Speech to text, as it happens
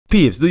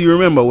Peeps, do you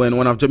remember when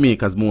one of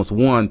Jamaica's most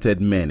wanted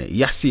men,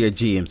 Yasser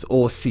James,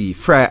 OC,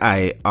 Fry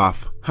Eye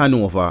of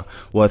Hanover,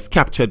 was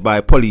captured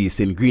by police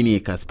in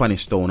Greenacre,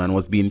 Spanish Town and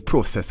was being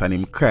processed and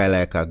him cry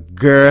like a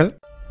girl?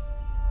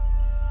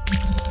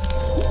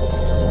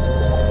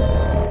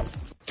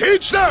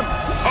 Teach them!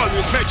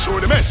 Always make sure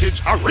the message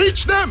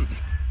reach them!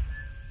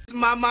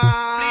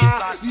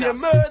 Mama, you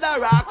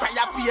murderer, cry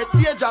up your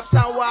teardrops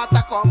and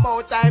water come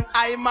out time.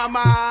 I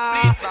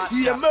mama,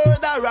 you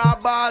murderer,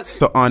 ball.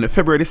 So on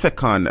February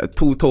 2nd,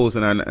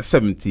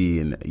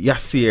 2017,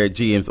 Yasser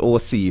James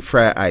OC,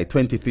 Fry Eye,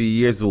 23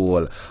 years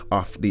old,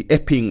 of the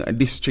Epping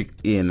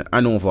district in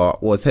Hanover,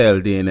 was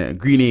held in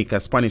Greenacre,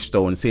 Spanish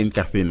Town, St.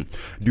 Catherine,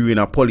 during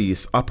a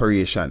police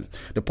operation.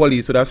 The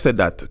police would have said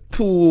that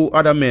two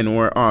other men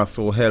were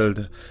also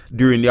held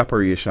during the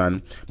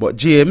operation, but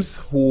James,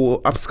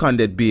 who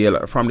absconded bail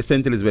from the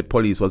St. Elizabeth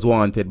police, was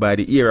wanted by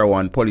the Area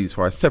 1 police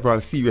for several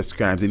serious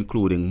crimes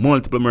including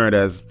multiple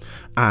murders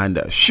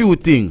and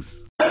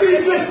shootings.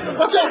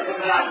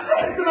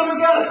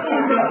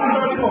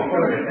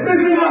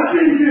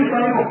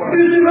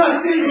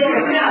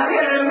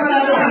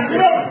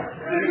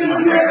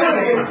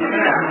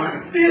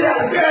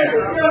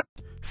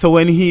 So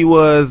when he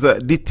was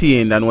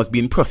detained and was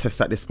being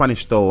processed at the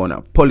Spanish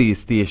Town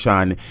police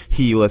station,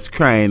 he was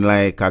crying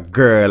like a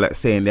girl,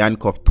 saying the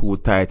handcuff too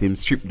tight, him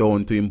stripped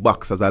down to him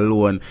boxers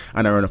alone,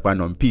 and I run up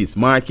and on peace.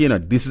 Mark, you know,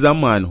 this is a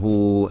man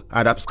who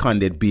had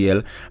absconded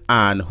bail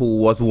and who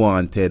was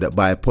wanted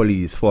by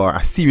police for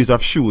a series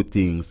of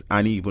shootings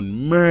and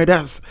even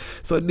murders.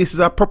 So this is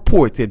a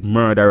purported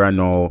murderer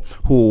now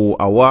who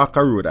walk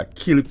a road,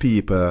 kill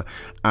people,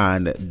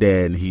 and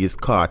then he is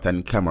caught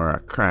on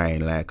camera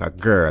crying like a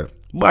girl.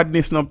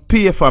 Badness no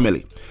pay,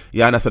 family.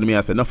 You understand me?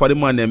 I said, enough of the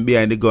man them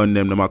behind the gun,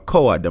 them a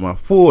coward, them a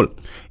fool.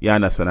 You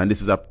understand? And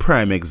this is a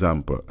prime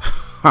example.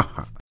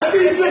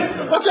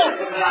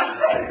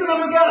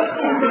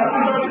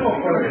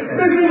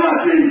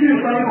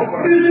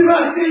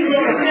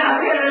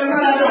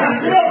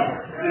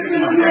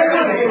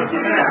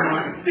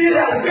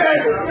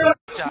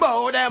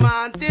 Bow them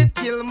wanted,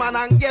 kill man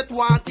and get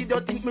wanted. You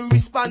think me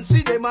respond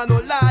to them and no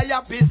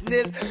liar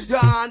business. You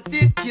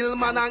wanted, kill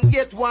man and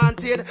get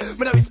wanted.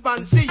 Me no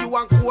respond to you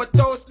and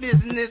courthouse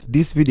business.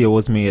 This video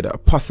was made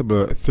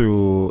possible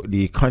through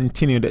the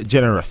continued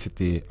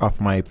generosity of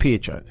my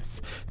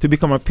patrons. To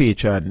become a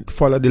patron,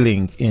 follow the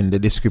link in the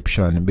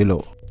description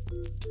below.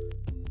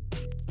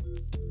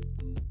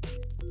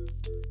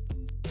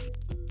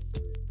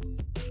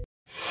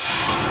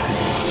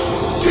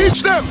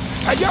 Teach them!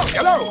 Hey, yo,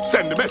 hello!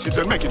 Send the message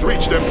and make it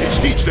reach them. It's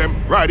Teach Them,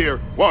 right here,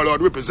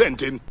 Warlord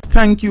representing.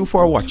 Thank you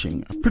for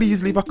watching.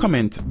 Please leave a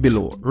comment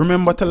below.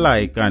 Remember to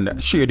like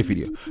and share the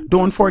video.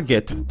 Don't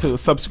forget to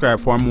subscribe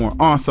for more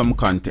awesome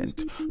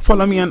content.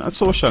 Follow me on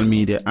social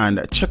media and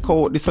check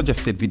out the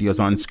suggested videos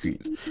on screen.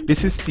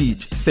 This is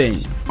Teach saying,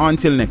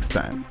 until next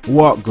time,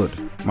 walk good,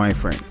 my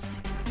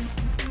friends.